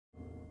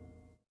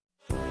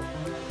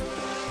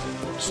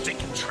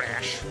Stinking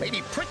trash.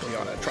 Maybe Prickly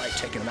ought to try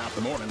taking him out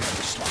in the morning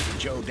after Sloppy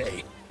Joe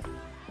Day.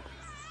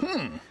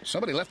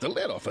 Somebody left the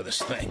lid off of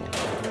this thing.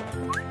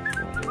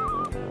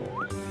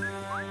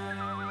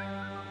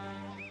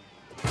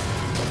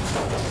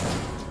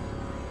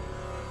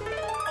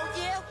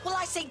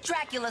 I say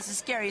Dracula's the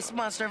scariest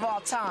monster of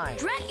all time.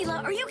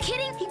 Dracula? Are you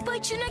kidding? He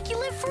bites your neck, you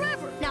live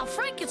forever. Now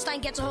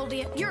Frankenstein gets a hold of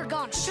you, you're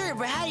gone. Sure,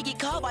 but how do you get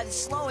caught by the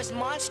slowest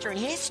monster in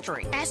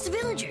history? Ask the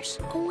villagers.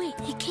 Oh wait,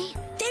 he can't.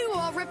 They were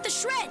all ripped to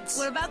shreds.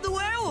 What about the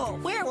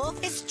werewolf?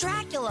 Werewolf? It's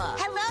Dracula.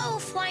 Hello,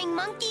 flying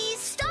monkeys.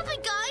 Stop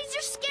it, guys.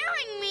 You're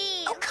scaring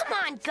me. Oh, come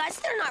on, Gus.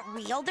 They're not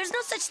real. There's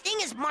no such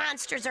thing as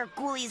monsters or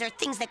ghoulies or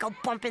things that go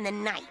bump in the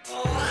night.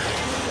 Well,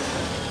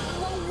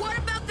 what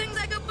about things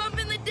that go bump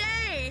in the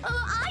day?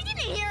 I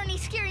didn't hear any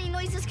scary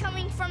noises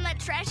coming from that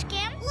trash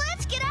can.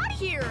 Let's get out of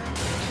here.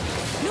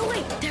 No,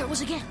 wait. There it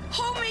was again.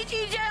 Hold me,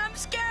 TJ. I'm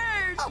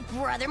scared. Oh,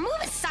 brother, move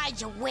aside,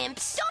 you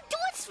wimps. Don't do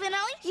it,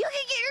 Spinelli. You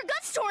can get your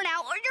guts torn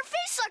out or your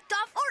face sucked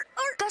off or...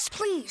 Gus,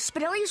 please.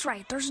 Spinelli's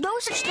right. There's no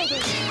such thing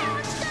as...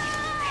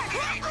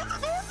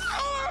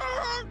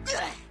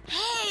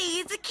 Hey,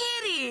 it's a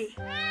kitty.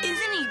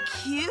 Isn't he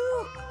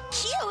cute?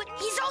 Cute?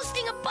 He's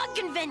hosting a bug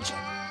convention.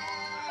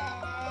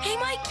 Hey,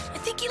 Mike, I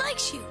think he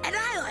likes you. And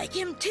I like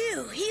him,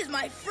 too. He's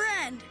my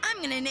friend. I'm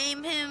gonna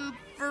name him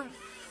for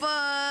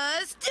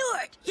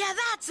Stuart. Yeah,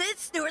 that's it.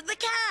 Stuart the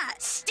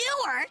cat.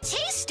 Stuart?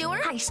 Hey,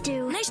 Stuart. Hi,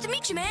 Stu. Nice to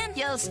meet you, man.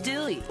 Yo,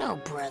 Stewie. Oh,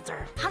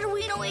 brother. How do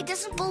we know he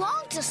doesn't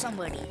belong to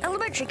somebody?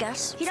 Elementary,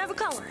 Gus. He'd have a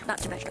color, not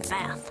to mention a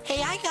bath.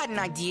 Hey, I got an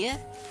idea.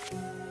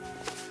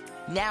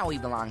 Now he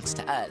belongs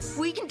to us.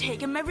 We can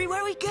take him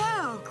everywhere we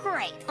go.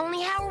 Great.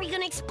 Only how are we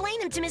going to explain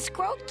him to Miss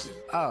Croaky?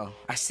 Oh,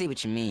 I see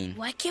what you mean.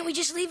 Why can't we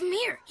just leave him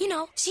here? You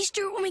know, see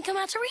Stuart when we come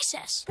out to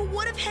recess. But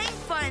what if Hank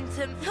finds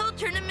him? He'll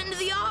turn him into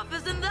the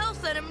office and they'll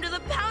send him to the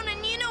pound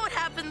and you know what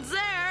happens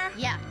there.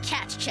 Yeah,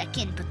 cats check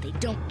in, but they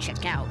don't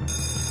check out.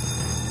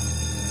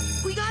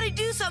 We gotta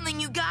do something,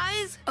 you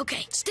guys.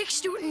 Okay, stick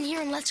Stuart in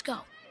here and let's go.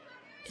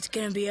 It's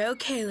gonna be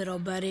okay, little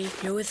buddy.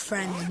 You're with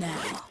friends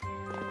now.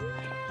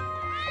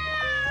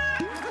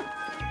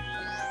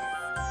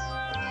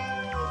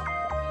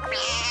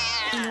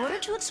 In order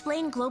to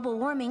explain global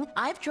warming,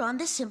 I've drawn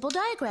this simple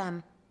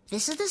diagram.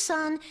 This is the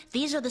sun,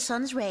 these are the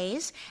sun's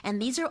rays,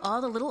 and these are all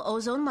the little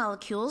ozone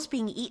molecules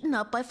being eaten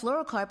up by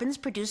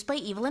fluorocarbons produced by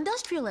evil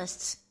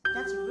industrialists.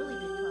 That's a really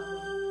big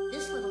problem.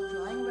 This little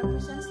drawing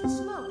represents the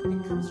smoke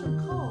that comes from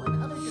coal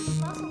and other dirty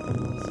fossil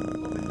fuels.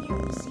 Over here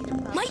we see the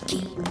process.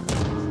 Mikey,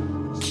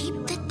 keep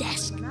the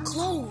desk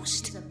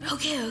closed.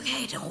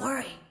 Okay, don't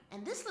worry.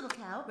 And this little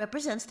cow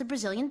represents the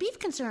Brazilian beef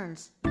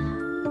concerns.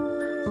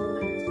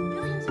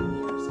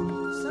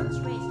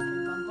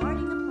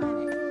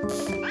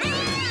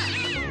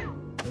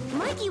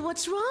 Mikey,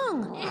 what's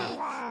wrong?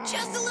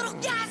 Just a little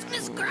gas,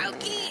 Miss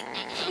Croaky.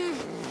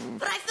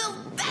 But I feel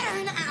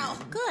better now.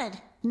 Good.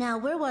 Now,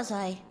 where was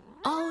I?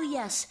 Oh,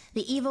 yes,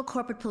 the evil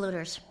corporate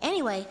polluters.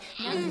 Anyway,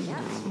 now that the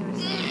atmosphere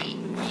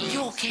is...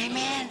 You okay,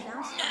 man?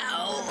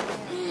 No.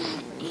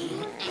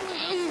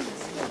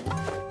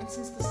 And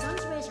since the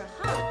sun's rays are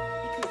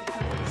hot, because the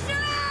company's...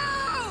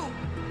 No!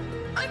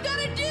 I've got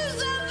to do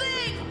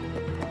something!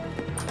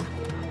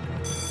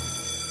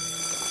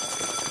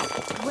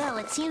 Well,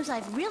 it seems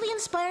I've really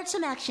inspired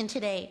some action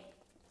today.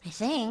 I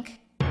think.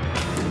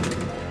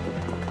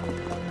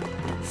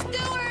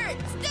 Stuart!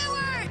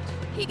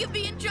 He could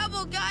be in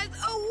trouble, guys.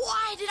 Oh,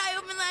 why did I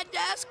open that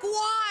desk?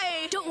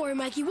 Why? Don't worry,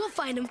 Mikey, we'll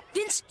find him.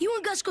 Vince, you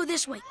and Gus go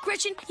this way.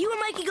 Gretchen, you and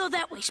Mikey go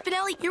that way.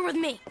 Spinelli, you're with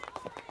me.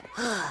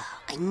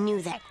 I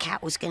knew that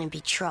cat was going to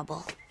be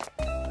trouble.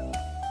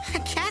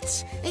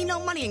 Cats? Ain't no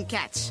money in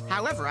cats.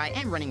 However, I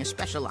am running a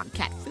special on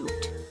cat food.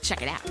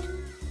 Check it out.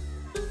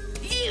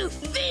 You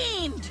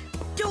fiend!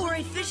 Don't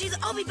worry, fishies.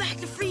 I'll be back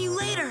to free you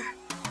later.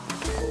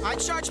 I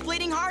charge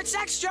bleeding hearts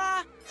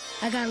extra.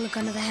 I gotta look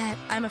under the hat.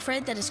 I'm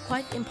afraid that is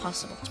quite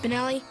impossible.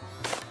 Spinelli?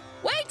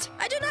 Wait!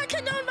 I do not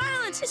condone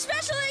violence,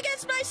 especially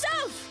against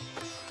myself!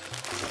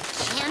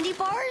 Candy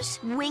bars?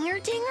 Winger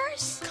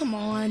dingers? Come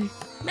on.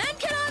 Men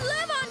cannot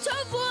live on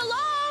tofu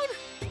alone!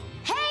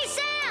 Hey,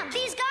 Sam!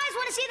 These guys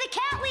want to see the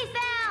cat we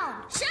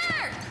found!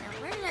 Sure! Now,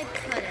 where did I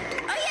put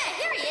it? Oh, yeah,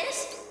 here he is.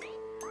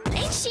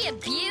 Ain't she a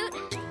beaut?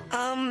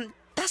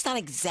 That's not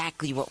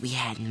exactly what we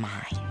had in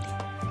mind.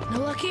 No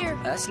luck here.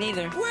 Us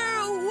neither.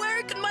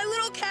 Where can my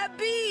little cat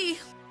be?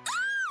 Oh,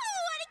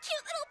 what a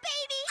cute little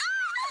baby!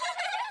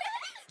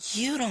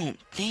 You don't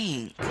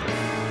think...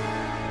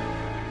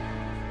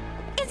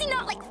 Is he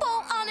not, like,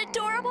 full-on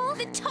adorable?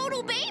 The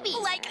total baby!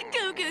 Like a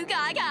goo-goo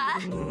gaga.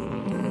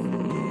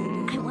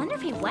 I wonder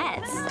if he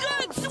wets.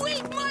 Good,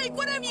 sweet Mike,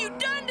 what have you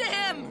done to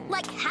him?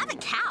 Like, have a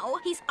cow.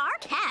 He's our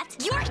cat.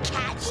 Your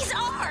cat? He's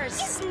ours!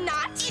 He's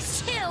not.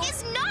 It's two!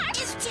 It's not.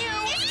 It's two!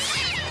 It's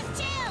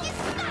two! It's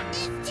not!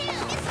 It's two!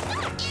 It's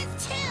not!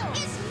 It's two!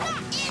 It's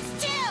not! It's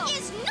two!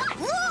 It's not!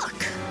 Look!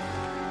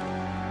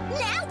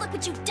 Now look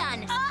what you've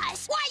done.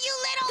 Us! Why, you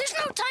little... There's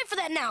no time for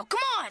that now.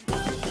 Come on.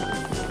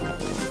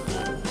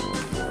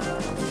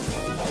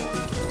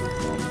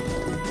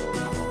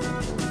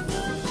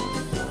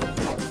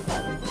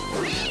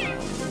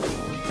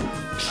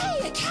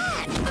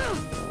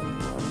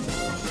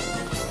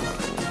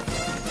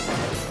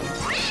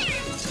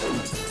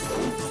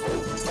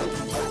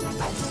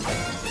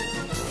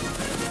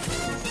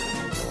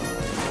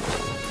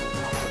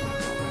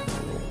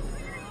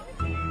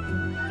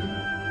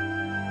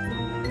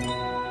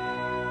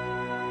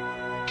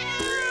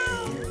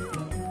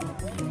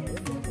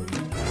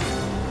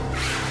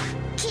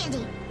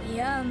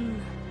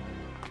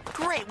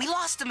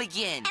 lost him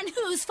again. And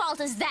whose fault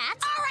is that?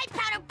 All right,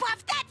 Powder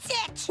Puff, that's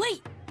it.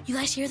 Wait, you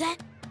guys hear that?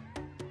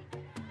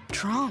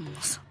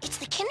 Drums. It's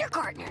the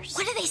kindergartners.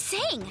 What are they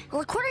saying?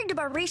 Well, according to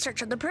my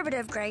research on the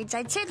primitive grades,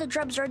 I'd say the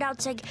drums are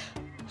announcing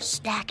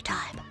snack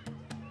time.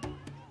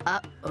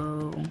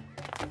 Uh-oh.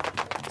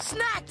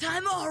 Snack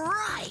time, all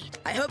right.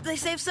 I hope they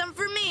save some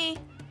for me.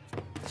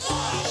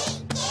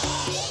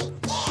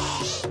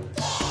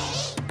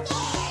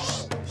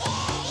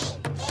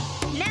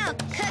 Now,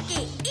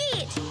 Cookie,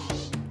 eat!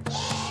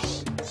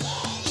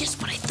 Just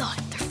what I thought.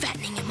 They're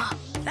fattening him up.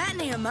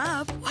 Fattening him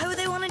up? Why would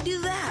they want to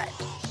do that?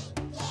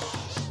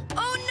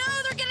 Oh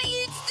no, they're gonna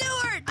eat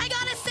Stuart! I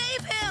gotta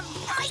save him!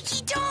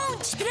 Mikey,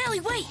 don't! Spinelli,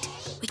 wait!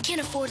 We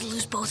can't afford to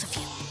lose both of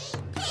you.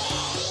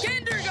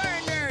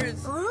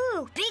 Kindergartners!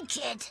 Ooh, big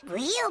kid.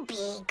 Real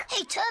big.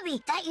 Hey,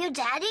 Tubby, that your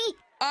daddy?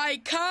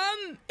 I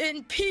come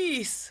in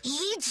peace.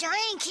 Ye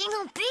giant king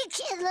of Big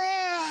Kid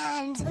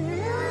Land.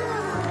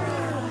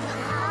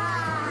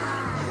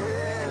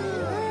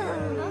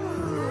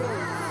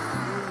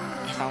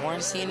 If I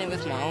weren't seeing it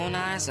with my own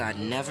eyes, I'd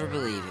never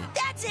believe it.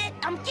 That's it.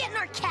 I'm getting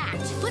our cat.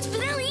 But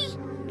Spinelli!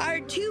 Our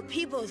two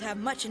peoples have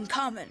much in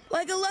common,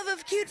 like a love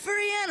of cute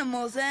furry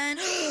animals and...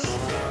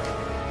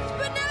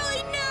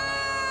 Spinelli,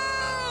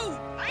 no!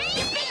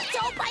 You big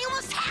dope, I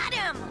almost had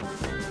him.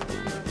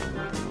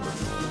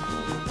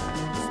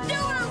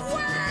 Stuart,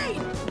 wait!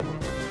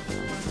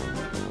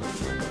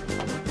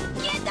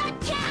 Get that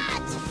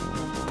cat!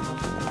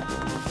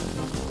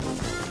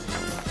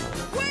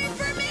 Wait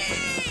for me!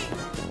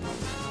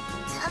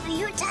 Tubby,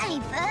 you tiny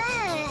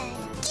bird.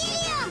 Get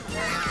him!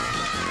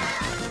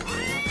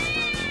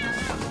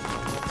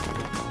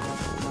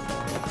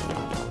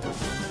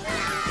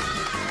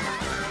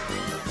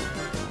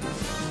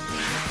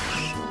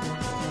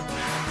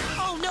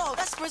 Oh no,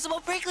 that's Principal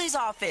Prickly's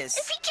office.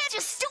 If he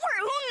catches Stuart,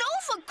 who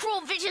knows what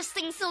cruel, vicious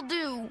things he'll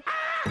do?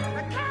 A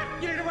cat!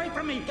 Get it away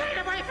from me! Get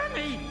it away from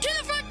me! To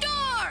the front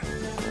door!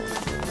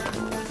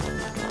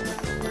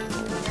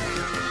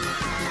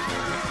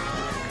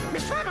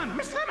 Miss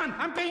Lemon,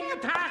 I'm being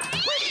attacked!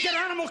 Please get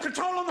animal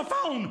control on the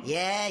phone!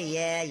 Yeah.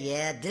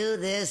 Do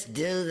this,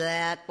 do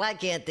that. Why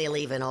can't they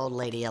leave an old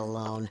lady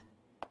alone?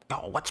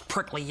 Oh, what's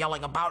Prickly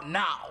yelling about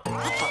now?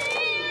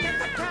 Get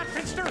the cat,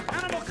 Finster!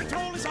 Animal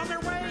control is on their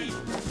way!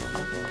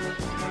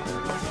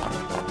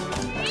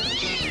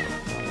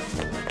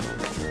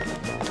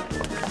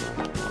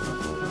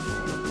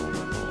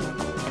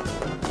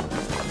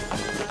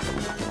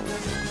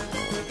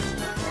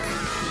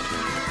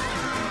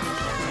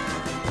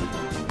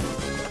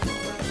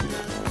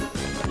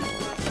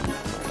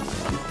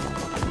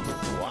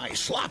 Why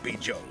Sloppy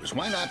Joes?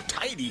 Why not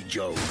Tidy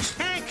Joes?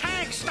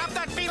 Hank, stop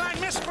that feline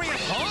miscreant!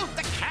 Huh?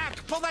 The cat!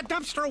 Pull that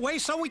dumpster away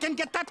so we can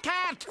get that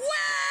cat!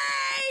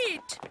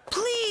 Wait!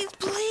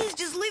 Please,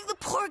 just leave the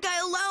poor guy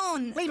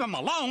alone. Leave him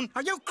alone?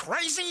 Are you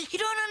crazy? You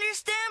don't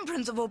understand,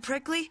 Principal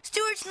Prickly.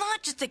 Stuart's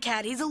not just a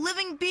cat, he's a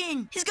living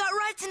being. He's got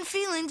rights and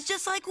feelings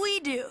just like we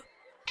do.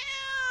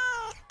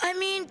 I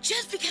mean,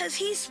 just because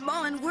he's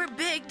small and we're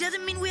big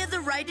doesn't mean we have the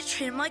right to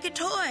treat him like a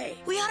toy.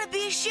 We ought to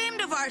be ashamed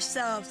of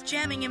ourselves,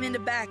 jamming him into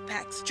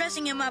backpacks,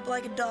 dressing him up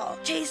like a doll,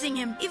 chasing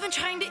him, even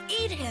trying to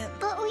eat him.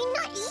 But we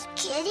not eat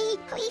Kitty.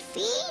 We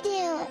feed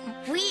him.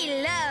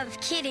 We love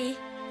Kitty.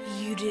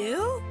 You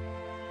do?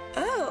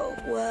 Oh,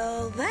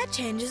 well, that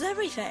changes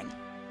everything.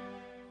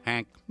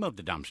 Hank, move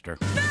the dumpster.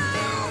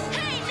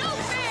 Hey, no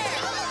fair!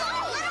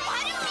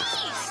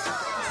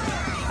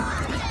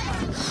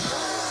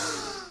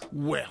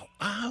 Well,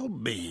 I'll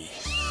be.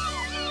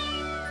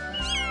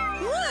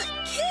 Look,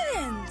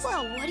 kittens!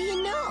 Well, what do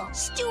you know?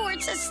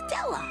 Stuart's a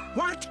Stella.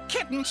 What?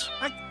 Kittens?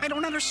 I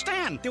don't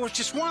understand. There was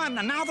just one,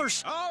 and now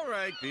there's... All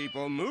right,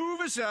 people, move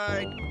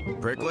aside.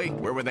 Prickly,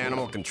 we're with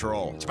Animal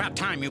Control. It's about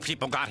time you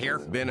people got here.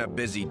 Been a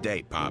busy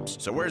day, Pops.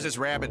 So where's this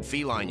rabid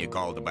feline you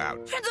called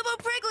about? Principal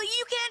Prickly,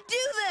 you can't do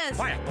this!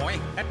 Quiet, boy.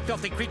 That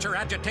filthy creature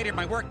agitated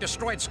my work,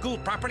 destroyed school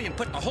property, and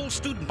put the whole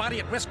student body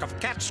at risk of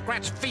cat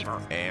scratch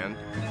fever. And?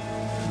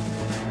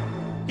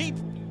 He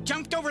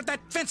jumped over that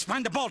fence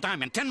behind the ball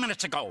diamond 10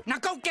 minutes ago. Now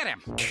go get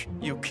him.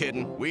 You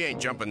kidding? We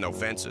ain't jumping no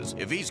fences.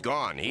 If he's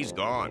gone, he's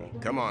gone.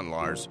 Come on,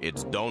 Lars.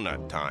 It's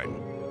donut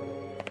time.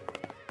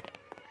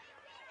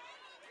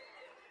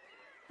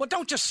 Well,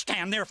 don't just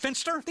stand there,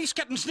 Finster. These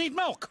kittens need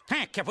milk.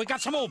 Hank, have we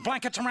got some old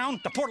blankets around?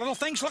 The poor little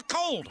things look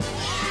cold.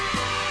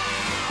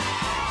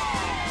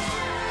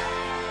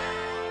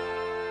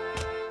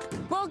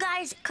 Well,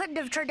 guys, it couldn't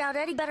have turned out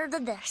any better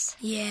than this.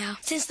 Yeah.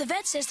 Since the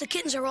vet says the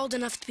kittens are old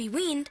enough to be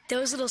weaned,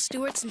 those little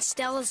Stuarts and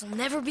Stellas will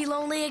never be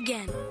lonely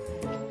again.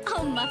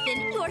 Oh,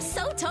 Muffin, you're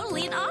so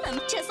totally an autumn,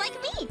 just like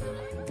me.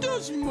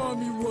 Does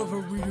Mommy love a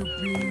little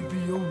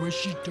baby? Oh, yes,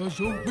 she does.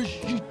 Oh, yes,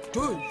 she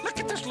does. Look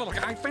at this little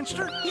guy,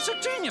 Finster. He's a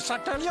genius, I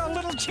tell you, a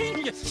little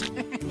genius.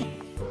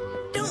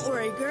 Don't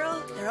worry,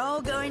 girl. They're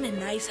all going to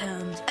nice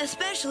homes.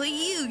 Especially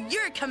you.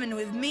 You're coming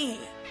with me.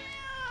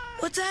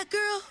 What's that,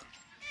 girl?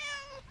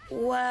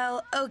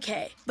 Well,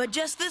 okay. But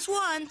just this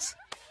once.